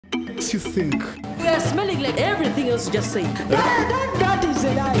makes you think? We are smelling like everything else you just said. That is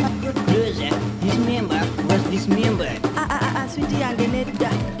a lie. Loser, this member was dismembered. Sweetie,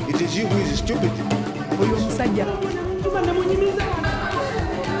 It is you who is stupid.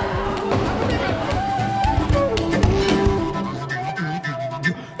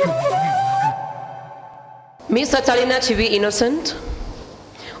 Mr. Talinakibi Innocent,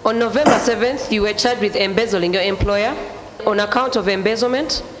 on November 7th, you were charged with embezzling your employer on account of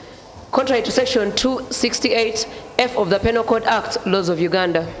embezzlement, contrary to Section 268F of the Penal Code Act, Laws of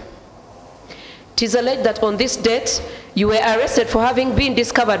Uganda. It is alleged that on this date, you were arrested for having been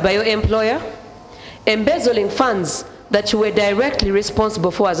discovered by your employer, embezzling funds that you were directly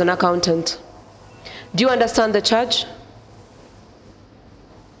responsible for as an accountant. Do you understand the charge?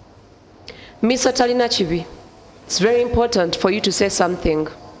 Mr. Talinakibi, it's very important for you to say something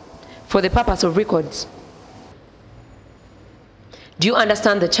for the purpose of records. Do you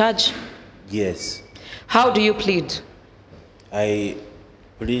understand the charge? Yes. How do you plead? I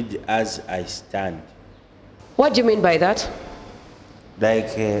plead as I stand. What do you mean by that?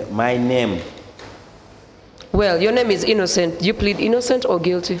 Like my name. Well, your name is Innocent. Do you plead innocent or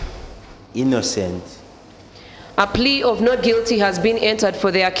guilty? Innocent. A plea of not guilty has been entered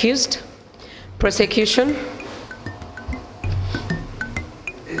for the accused. Prosecution.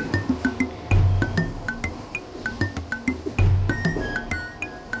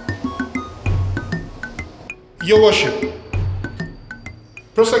 Your Worship,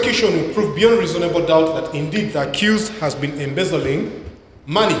 prosecution will prove beyond reasonable doubt that indeed the accused has been embezzling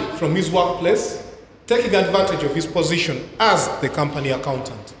money from his workplace, taking advantage of his position as the company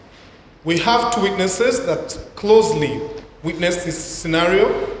accountant. We have two witnesses that closely witnessed this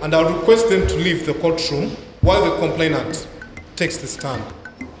scenario, and I'll request them to leave the courtroom while the complainant takes the stand.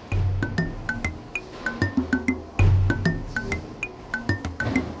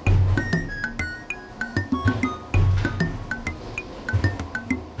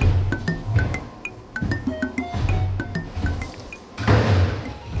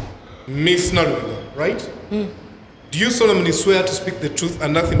 Miss Naruga, right? Do you solemnly swear to speak the truth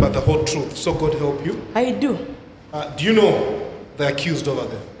and nothing but the whole truth, so God help you? I do. Do you know the accused over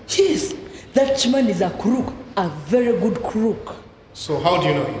there? Yes, that man is a crook, a very good crook. So how do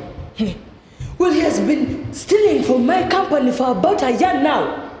you know him? Well, he has been stealing from my company for about a year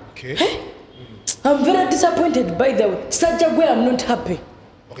now. Okay. I'm very disappointed by the way. Such a way I'm not happy.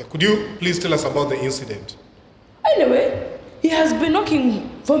 Okay, could you please tell us about the incident? Anyway, he has been working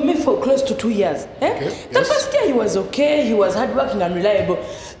for me for close to 2 years. Okay, the first year he was okay, he was hardworking and reliable.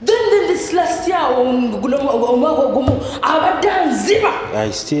 Then this last year,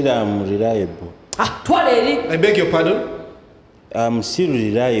 I still am reliable. I beg your pardon? I'm still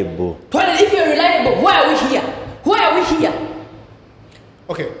reliable. If you're reliable, why are we here? Why are we here?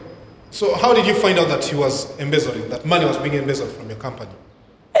 Okay, so how did you find out that he was embezzling, that money was being embezzled from your company?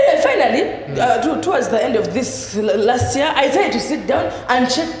 Finally, towards the end of this last year, I decided to sit down and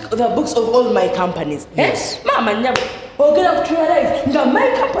check the books of all my companies. Yes. Mama, we're going to realize that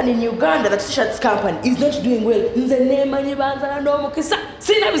my company in Uganda, that T-shirts company, is not doing well. In the name of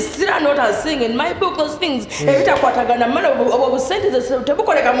see, what I was saying in my book, those things.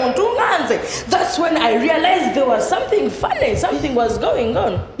 That's when I realized there was something funny, something was going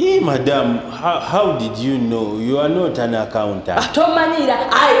on. Hey, madam, how did you know? You are not an accountant.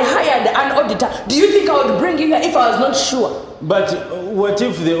 I hired an auditor. Do you think I would bring you here if I was not sure? But what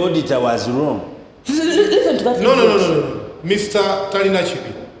if the auditor was wrong? Listen to that. No. Mr.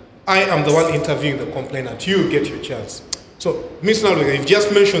 Talinakibi, I am the one interviewing the complainant. You get your chance. So, Ms. Naruga, you've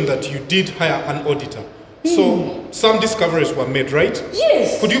just mentioned that you did hire an auditor. So, some discoveries were made, right?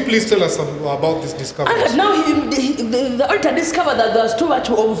 Yes. Could you please tell us about this discovery? And now the auditor discovered that there was too much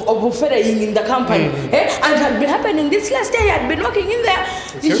of ferrying in the company. And it had been happening this last year. He had been working in there.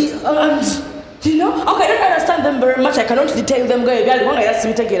 Okay. You know, okay, I don't understand them very much. I cannot detail them.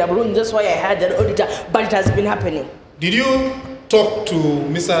 That's why I had an auditor, but it has been happening. Did you talk to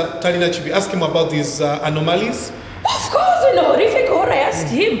Mr. Talinakibi, ask him about these anomalies? Of course, in a horrific horror, I asked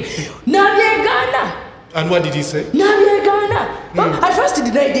him. And what did he say? At first he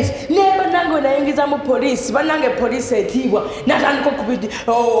denied it. Never nango na police. Banange police etiwa. Natandiko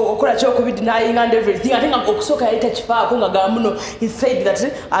kubidi denying and everything. I think I'm okusoka itachifa kunga gamuno. He said that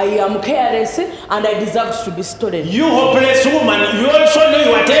I am careless and I deserve to be stolen. You hopeless woman, you also know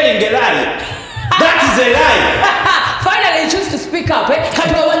you are telling the lie. That is a lie. Finally he chose to speak up.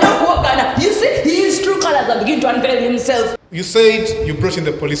 You see, his true colors are beginning to unveil himself. You said you brought in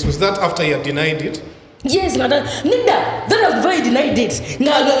the police. Was that after he had denied it? Yes, Nida, that was very denied it.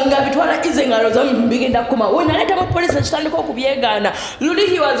 Ngabitwana is in begin to come. When I let him police and stand up Ghana, Luli,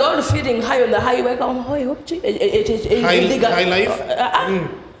 he was all feeling high on the highway. High life?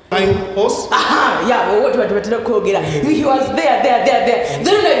 High horse? Yeah, what he was there.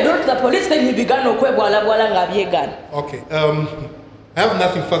 Then I brought the police, then he began to Okay, I have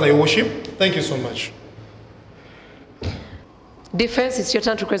nothing further, Your Worship. Thank you so much. Defense, it's your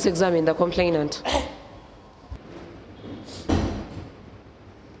turn to cross-examine the complainant.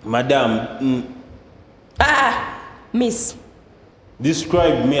 Madam, Miss.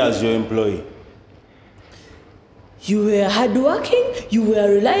 Describe me as your employee. You were hardworking, you were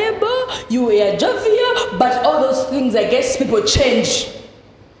reliable, you were jovial, but all those things, I guess, people change.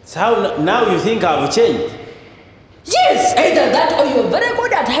 So how now you think I've changed? Yes, either that or you're very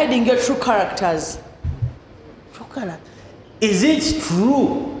good at hiding your true characters. True character? Is it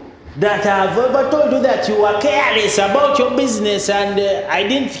true that I've ever told you that you were careless about your business and I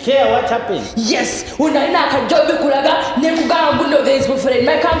didn't care what happened? Yes, when I knock a job, there is in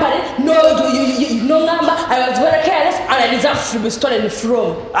my company. No number. I was very careless and I deserve to be stolen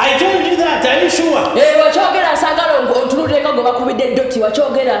from. I told you that, are you sure?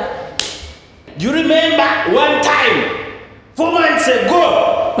 You remember one time, 4 months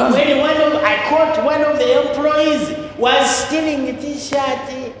ago, when I caught one of the employees was stealing a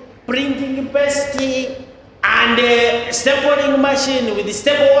t-shirt, printing paste, and stapling machine with the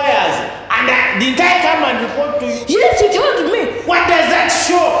staple wires, and didn't I come and report to you? Yes, you told me. What does that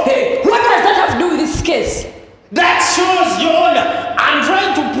show? Hey, what does that have to do with this case? That shows, Your Honor, I'm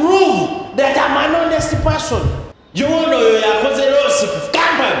trying to prove that I'm an honest person. Your Honor, you are causing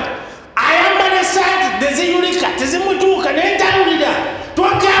company. I am an aside, there's a unique, there's a mutu, can I tell you that? To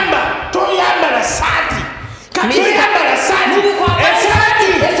a gamba, to a yamba, sati. Can you yamba,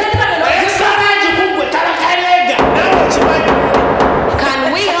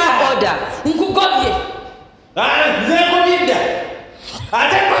 Can we have order?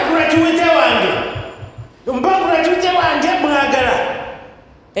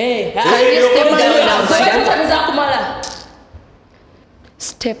 Hey, can you step down now?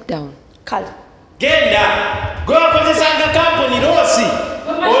 Step down. Cal. Genda, go up with the Sanga company, Rossi.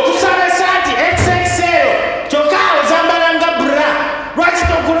 Or to Sanga Sati, XXL, Chokao, Zambaranga Bra,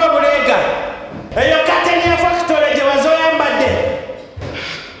 Ratito Kurobrega. And your Catania factory, Jawazoya Mbade.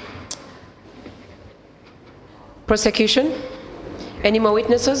 Prosecution? Any more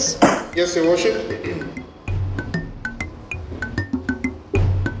witnesses? Yes, Your Worship.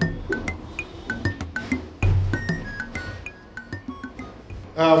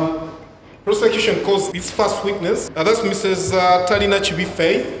 Prosecution calls its first witness, that's Mrs. Talinakibi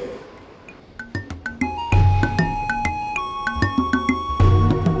Faith.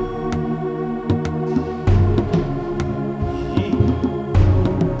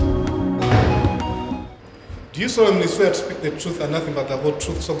 Do you solemnly swear to speak the truth and nothing but the whole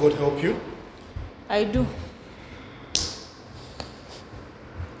truth, so God help you? I do.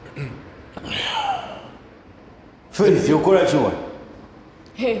 Faith, you're correct, you one.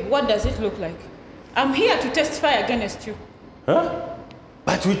 Hey, what does it look like? I'm here to testify against you. Huh?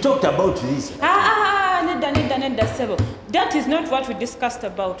 But we talked about this. Neda Sebo. That is not what we discussed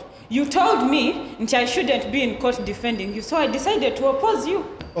about. You told me that I shouldn't be in court defending you, so I decided to oppose you.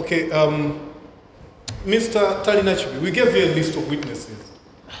 Okay, Mr. Talinakibi, we gave you a list of witnesses.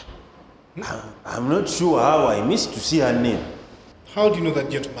 I'm not sure how I missed to see her name. How do you know that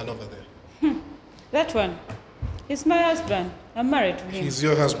gentleman over there? That one. He's my husband. I'm married to him. He's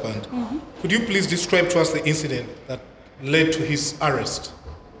your husband. Could you please describe to us the incident that led to his arrest?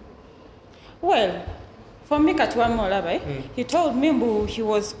 Well, for me, he told me he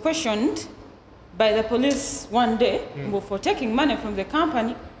was questioned by the police one day for taking money from the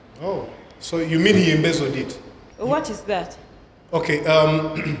company. Oh, so you mean he embezzled it? What is that? Okay,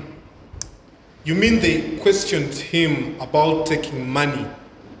 you mean they questioned him about taking money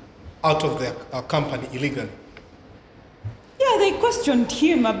out of their company illegally? Yeah, they questioned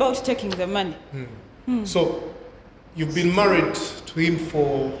him about taking the money. So, you've been married to him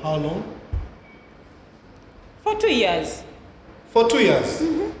for how long? For 2 years. For 2 years?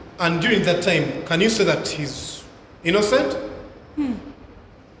 And during that time, can you say that he's innocent?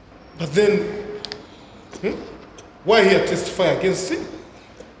 But then, why here testify against him?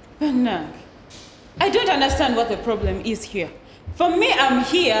 No, I don't understand what the problem is here. For me, I'm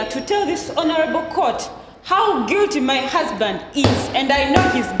here to tell this honorable court how guilty my husband is, and I know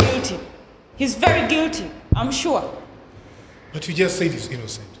he's guilty. He's very guilty, I'm sure. But you just said he's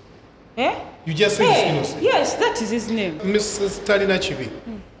innocent. Eh? You just said he's innocent. Yes, that is his name. Mrs. Talinakibi,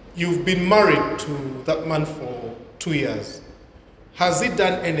 you've been married to that man for 2 years. Has he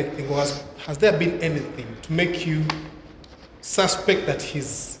done anything, or has there been anything to make you suspect that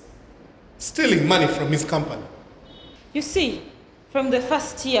he's stealing money from his company? You see, from the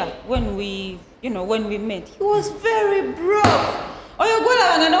first year when we met, he was very broke. Oyogola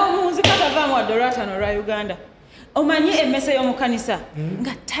wangana omuzi katava mu dorata no ra Uganda. Omanyi emese yo mukanisa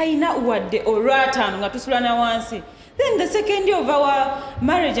nga taina wadde orata nga tusulana wansi. Then the second year of our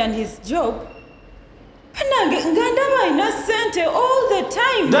marriage and his job, panange ngandaba ina sente all the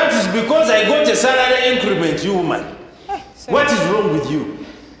time. That is because I got a salary increment, you woman. What is wrong with you?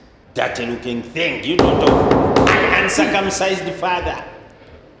 Dirty looking thing. You don't know an uncircumcised father.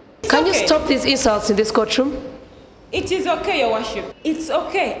 Can you stop these insults in this courtroom? It is okay, Your Worship. It's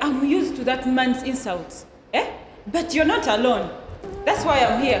okay. I'm used to that man's insults. But you're not alone. That's why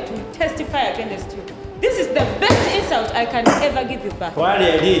I'm here to testify against you. This is the best insult I can ever give you back. What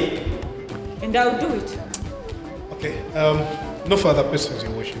I did. And I'll do it. Okay, no further questions,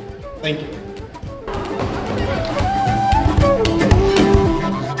 Your Worship. Thank you.